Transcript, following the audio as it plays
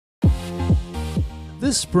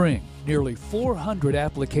This spring, nearly 400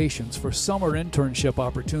 applications for summer internship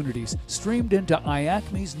opportunities streamed into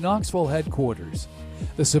IACMI's Knoxville headquarters.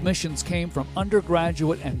 The submissions came from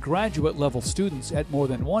undergraduate and graduate level students at more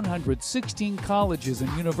than 116 colleges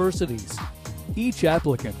and universities. Each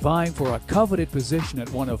applicant vying for a coveted position at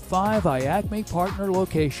one of 5 IACMI partner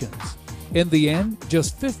locations. In the end,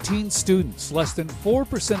 just 15 students, less than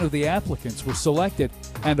 4% of the applicants, were selected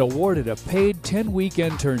and awarded a paid 10-week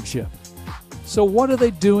internship. So what are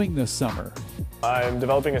they doing this summer? I'm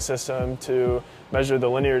developing a system to measure the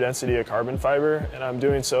linear density of carbon fiber, and I'm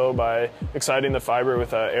doing so by exciting the fiber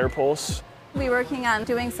with an air pulse. We're working on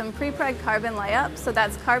doing some pre-preg carbon layup, so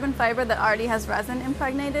that's carbon fiber that already has resin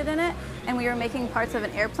impregnated in it, and we are making parts of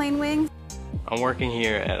an airplane wing. I'm working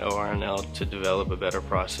here at ORNL to develop a better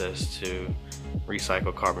process to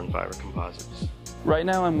recycle carbon fiber composites. Right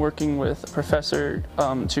now I'm working with a professor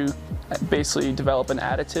to basically develop an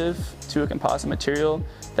additive to a composite material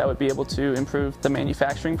that would be able to improve the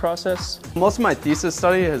manufacturing process. Most of my thesis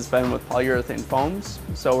study has been with polyurethane foams,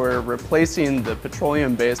 so we're replacing the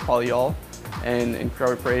petroleum-based polyol and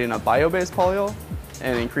incorporating a bio-based polyol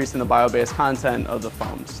and increasing the bio-based content of the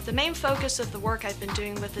foams. The main focus of the work I've been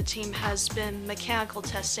doing with the team has been mechanical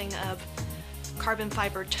testing of carbon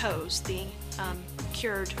fiber tows, the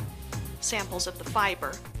cured samples of the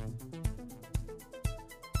fiber.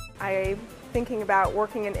 I'm thinking about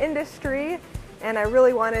working in industry, and I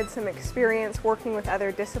really wanted some experience working with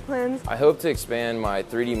other disciplines. I hope to expand my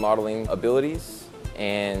 3D modeling abilities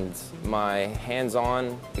and my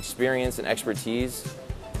hands-on experience and expertise,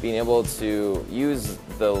 being able to use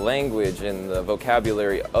the language and the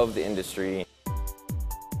vocabulary of the industry.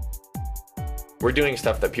 We're doing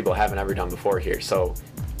stuff that people haven't ever done before here, so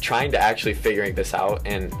trying to actually figuring this out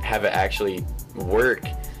and have it actually work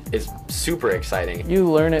is super exciting.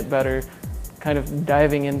 You learn it better kind of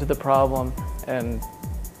diving into the problem and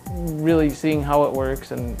really seeing how it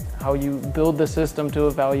works and how you build the system to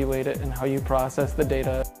evaluate it and how you process the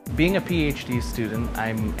data. Being a PhD student,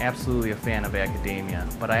 I'm absolutely a fan of academia,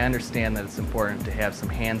 but I understand that it's important to have some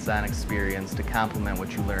hands-on experience to complement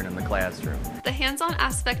what you learn in the classroom. The hands-on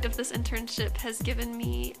aspect of this internship has given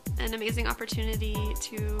me an amazing opportunity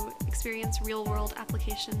to experience real-world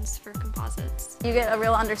applications for composites. You get a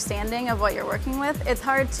real understanding of what you're working with. It's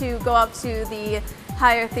hard to go up to the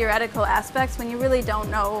higher theoretical aspects when you really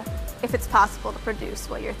don't know if it's possible to produce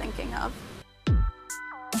what you're thinking of.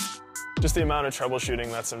 Just the amount of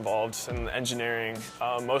troubleshooting that's involved in engineering.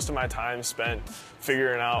 Most of my time spent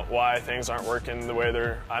figuring out why things aren't working the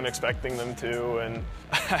way I'm expecting them to, and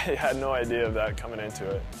I had no idea of that coming into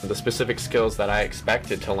it. The specific skills that I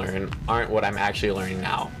expected to learn aren't what I'm actually learning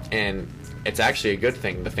now, and it's actually a good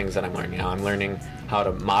thing, the things that I'm learning now. I'm learning how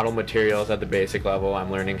to model materials at the basic level,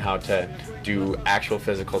 I'm learning how to do actual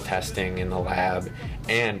physical testing in the lab,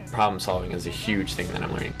 and problem solving is a huge thing that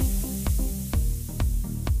I'm learning.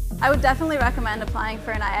 I would definitely recommend applying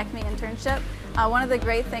for an IACMI internship. One of the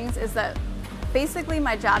great things is that basically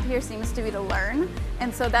my job here seems to be to learn,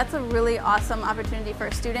 and so that's a really awesome opportunity for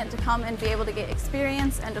a student to come and be able to get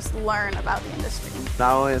experience and just learn about the industry.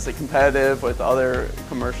 Not only is it competitive with other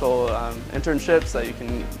commercial internships that you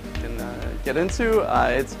can get into,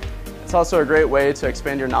 it's also a great way to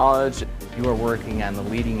expand your knowledge. You are working on the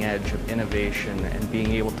leading edge of innovation and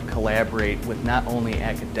being able to collaborate with not only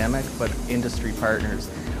academic but industry partners,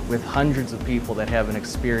 with hundreds of people that have an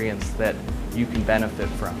experience that you can benefit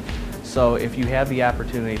from. So if you have the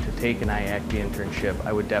opportunity to take an IACMI internship,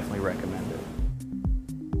 I would definitely recommend it.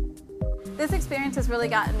 This experience has really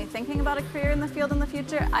gotten me thinking about a career in the field in the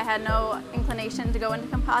future. I had no inclination to go into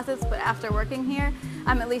composites, but after working here,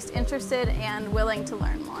 I'm at least interested and willing to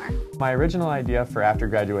learn more. My original idea for after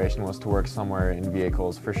graduation was to work somewhere in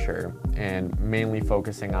vehicles for sure, and mainly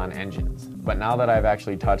focusing on engines. But now that I've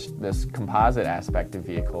actually touched this composite aspect of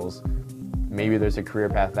vehicles, maybe there's a career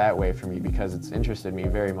path that way for me because it's interested me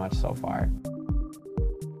very much so far.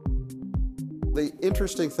 The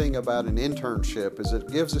interesting thing about an internship is it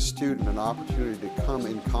gives a student an opportunity to come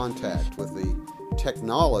in contact with the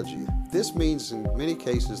technology. This means in many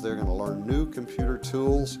cases they're going to learn new computer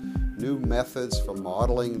tools, new methods for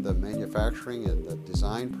modeling the manufacturing and the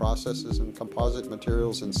design processes in composite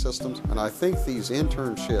materials and systems. And I think these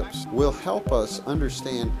internships will help us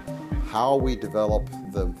understand how we develop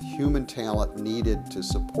the human talent needed to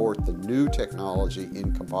support the new technology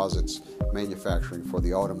in composites manufacturing for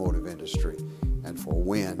the automotive industry and for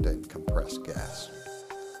wind and compressed gas.